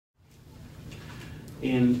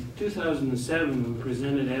In 2007, we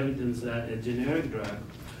presented evidence that a generic drug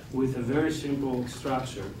with a very simple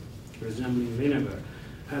structure, resembling vinegar,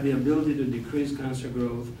 had the ability to decrease cancer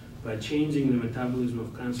growth by changing the metabolism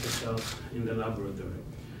of cancer cells in the laboratory.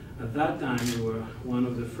 At that time, we were one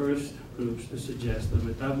of the first groups to suggest that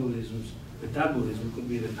metabolism could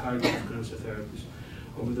be the target of cancer therapies.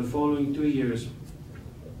 Over the following 2 years,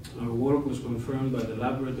 our work was confirmed by the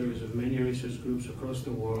laboratories of many research groups across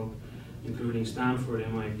the world, including Stanford,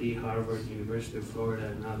 MIT, Harvard, University of Florida,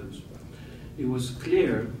 and others. It was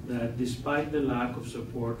clear that despite the lack of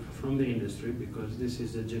support from the industry, because this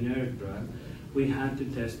is a generic drug, we had to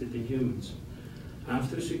test it in humans.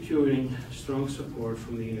 After securing strong support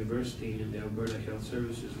from the university and the Alberta Health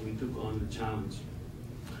Services, we took on the challenge.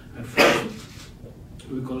 At first,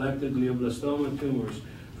 we collected glioblastoma tumors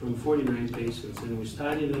from 49 patients, and we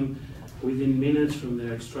studied them within minutes from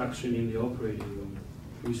their extraction in the operating room.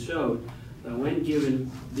 We showed that when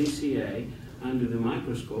given DCA under the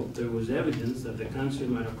microscope, there was evidence that the cancer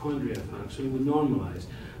mitochondria function would normalize,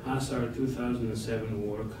 as our 2007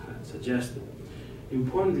 work had suggested.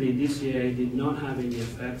 Importantly, DCA did not have any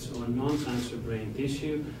effects on non-cancer brain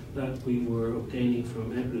tissue that we were obtaining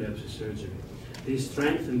from epilepsy surgery. This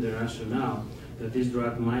strengthened the rationale that this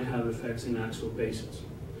drug might have effects in actual patients.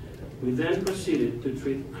 We then proceeded to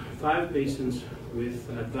treat 5 patients with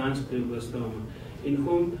advanced glioblastoma, in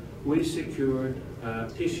whom we secured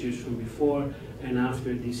tissues from before and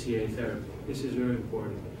after DCA therapy. This is very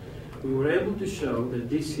important. We were able to show that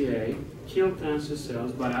DCA killed cancer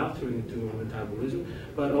cells by altering tumor metabolism,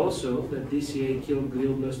 but also that DCA killed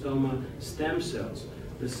glioblastoma stem cells,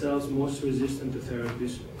 the cells most resistant to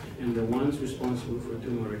therapies and the ones responsible for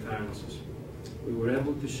tumor recurrences. We were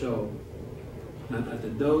able to show that at a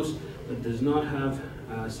dose that does not have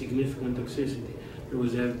significant toxicity, there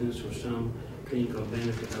was evidence for some clinical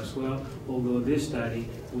benefit as well, although this study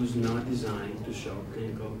was not designed to show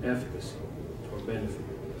clinical efficacy or benefit.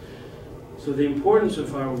 So the importance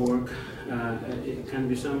of our work it can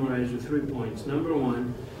be summarized with 3 points. Number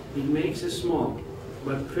one, it makes a small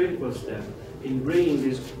but critical step in bringing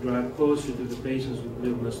this drug closer to the patients with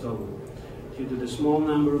glioblastoma. Due to the small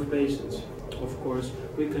number of patients, of course,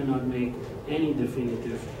 we cannot make any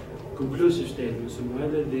definitive, conclusive statements on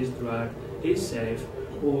whether this drug is safe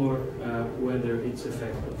or whether it's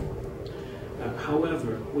effective.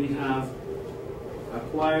 However, we have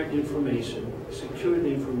acquired information, secured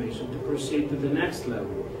information to proceed to the next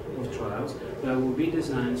level of trials that will be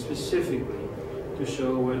designed specifically to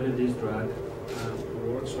show whether this drug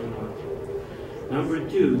works or not. Number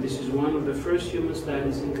two, this is one of the first human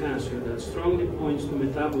studies in cancer that strongly points to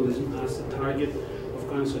metabolism as the target of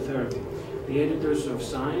cancer therapy. The editors of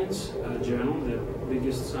Science journal, the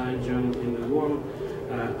biggest science journal in the world,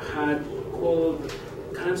 had called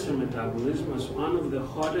cancer metabolism as one of the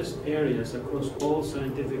hottest areas across all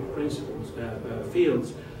scientific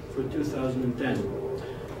fields for 2010.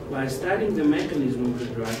 By studying the mechanism of the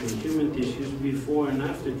drug in human tissues before and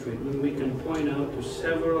after treatment, we can point out to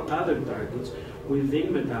several other targets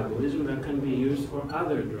within metabolism that can be used for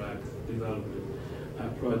other drug development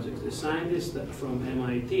projects. The scientist from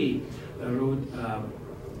MIT wrote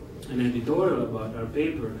an editorial about our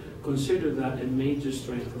paper, considered that a major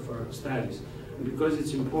strength of our studies. And because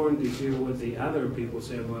it's important to hear what the other people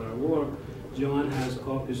say about our work, John has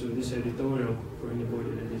copies of this editorial for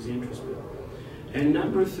anybody that is interested. And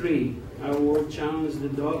number three, our work challenged the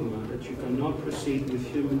dogma that you cannot proceed with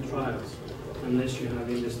human trials unless you have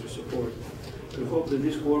industry support. We hope that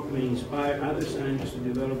this work may inspire other scientists to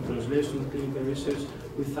develop translational clinical research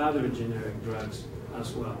with other generic drugs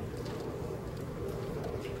as well.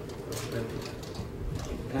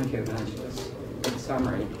 Thank you, Evangelos. Good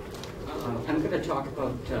summary. I'm going to talk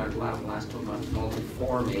about glioblastoma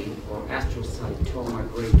multiforme, or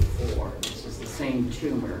astrocytoma grade 4. This is the same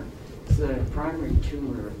tumor. It's a primary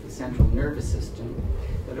tumor of the central nervous system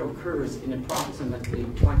that occurs in approximately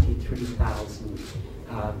 23,000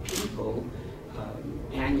 people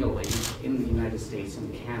annually in the United States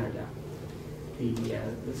and Canada.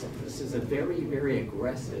 This is a very, very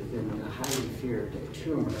aggressive and highly feared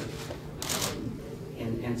tumor.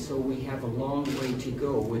 And so we have a long way to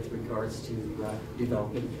go with regards to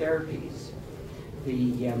developing therapies.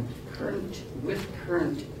 With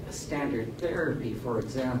current standard therapy, for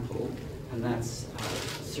example, and that's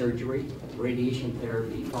surgery, radiation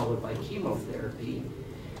therapy, followed by chemotherapy,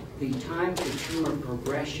 the time to tumor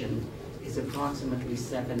progression is approximately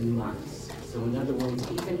 7 months. So in other words,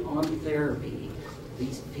 even on therapy,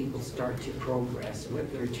 these people start to progress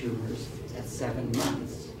with their tumors at 7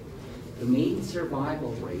 months. The mean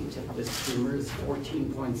survival rate of this tumor is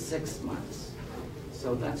 14.6 months.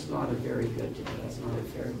 So that's not a very good,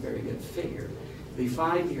 very good figure. The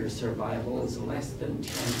 5-year survival is less than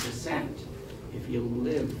 10%. If you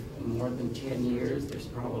live more than 10 years, there's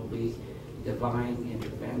probably divine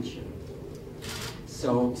intervention.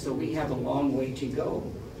 So we have a long way to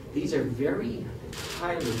go. These are very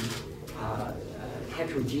highly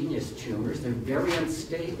heterogeneous tumors. They're very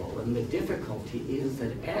unstable, and the difficulty is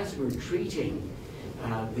that as we're treating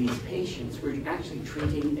these patients, we're actually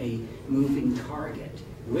treating a moving target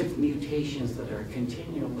with mutations that are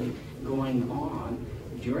continually going on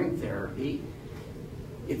during therapy.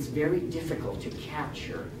 It's very difficult to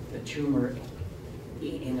capture the tumor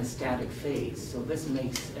in a static phase, so this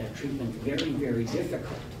makes treatment very, very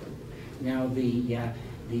difficult. Now, the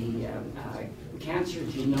Cancer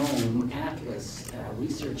Genome Atlas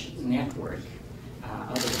Research Network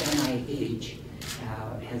out of NIH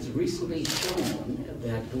has recently shown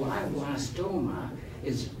that glioblastoma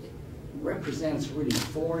represents really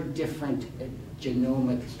 4 different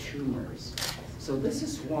genomic tumors. So this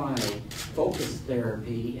is why focused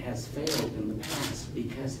therapy has failed in the past,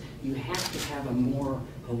 because you have to have a more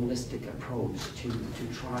holistic approach to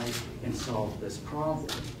try and solve this problem.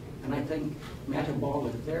 And I think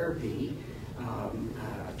metabolic therapy,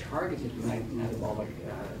 targeted metabolic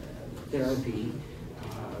therapy,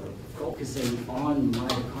 focusing on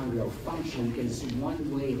mitochondrial function is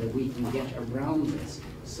one way that we can get around this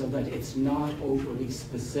so that it's not overly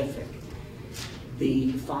specific.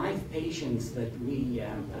 The 5 patients that we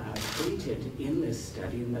treated in this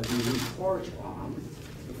study and that we report on,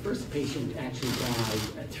 the first patient actually died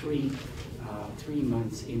at 3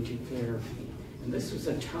 months into therapy. And this was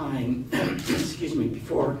a time, excuse me,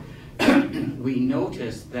 before we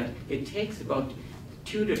noticed that it takes about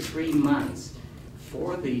 2 to 3 months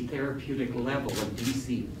for the therapeutic level of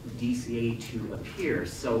DCA to appear.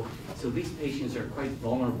 So these patients are quite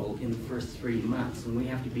vulnerable in the first 3 months, and we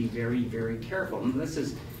have to be very, very careful. And this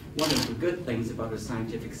is one of the good things about a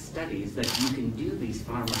scientific study, is that you can do these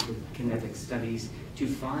pharmacokinetic studies to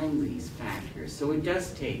find these factors. So it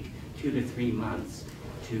does take 2 to 3 months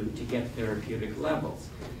to get therapeutic levels.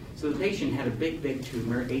 So the patient had a big, big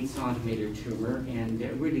tumor, 8-centimeter tumor, and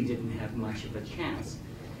really didn't have much of a chance.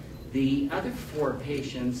 The other 4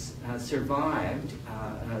 patients survived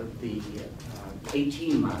the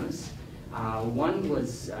 18 months. One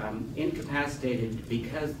was incapacitated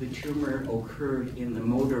because the tumor occurred in the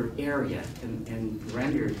motor area and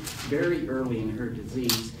rendered very early in her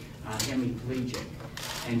disease hemiplegic.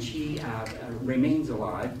 And she remains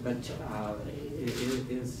alive, but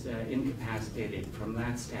is incapacitated from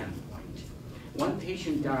that standpoint. One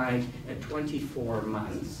patient died at 24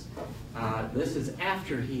 months. This is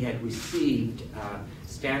after he had received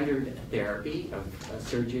standard therapy of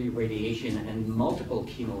surgery, radiation, and multiple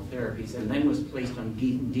chemotherapies, and then was placed on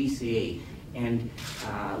DCA and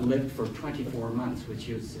lived for 24 months, which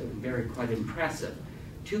is quite impressive.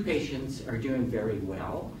 2 patients are doing very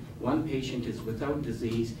well. 1 patient is without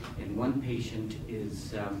disease, and 1 patient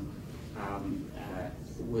is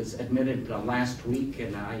was admitted last week,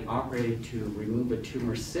 and I operated to remove a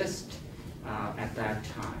tumor cyst at that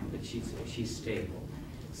time, but she's stable.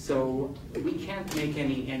 So we can't make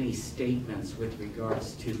any statements with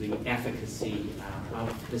regards to the efficacy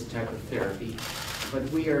of this type of therapy, but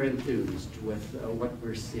we are enthused with what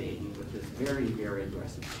we're seeing with this very, very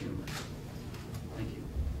aggressive tumor. Thank you.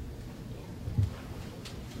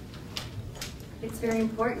 It's very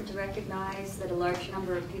important to recognize that a large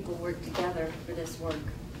number of people work together for this work.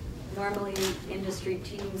 Normally, industry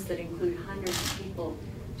teams that include hundreds of people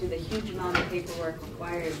do the huge amount of paperwork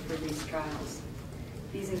required for these trials.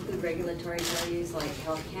 These include regulatory bodies like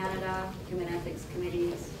Health Canada, human ethics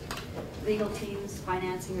committees, legal teams,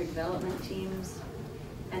 financing or development teams,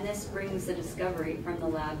 and this brings the discovery from the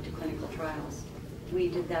lab to clinical trials. We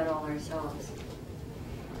did that all ourselves.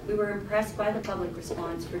 We were impressed by the public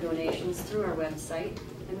response for donations through our website,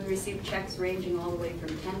 and we received checks ranging all the way from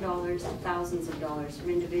 $10 to thousands of dollars from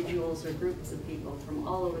individuals or groups of people from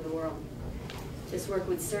all over the world. This work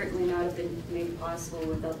would certainly not have been made possible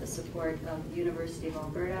without the support of the University of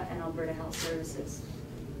Alberta and Alberta Health Services.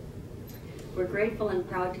 We're grateful and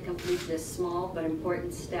proud to complete this small but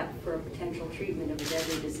important step for a potential treatment of a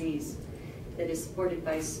deadly disease that is supported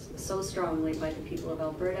so strongly by the people of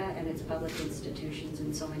Alberta and its public institutions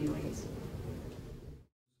in so many ways.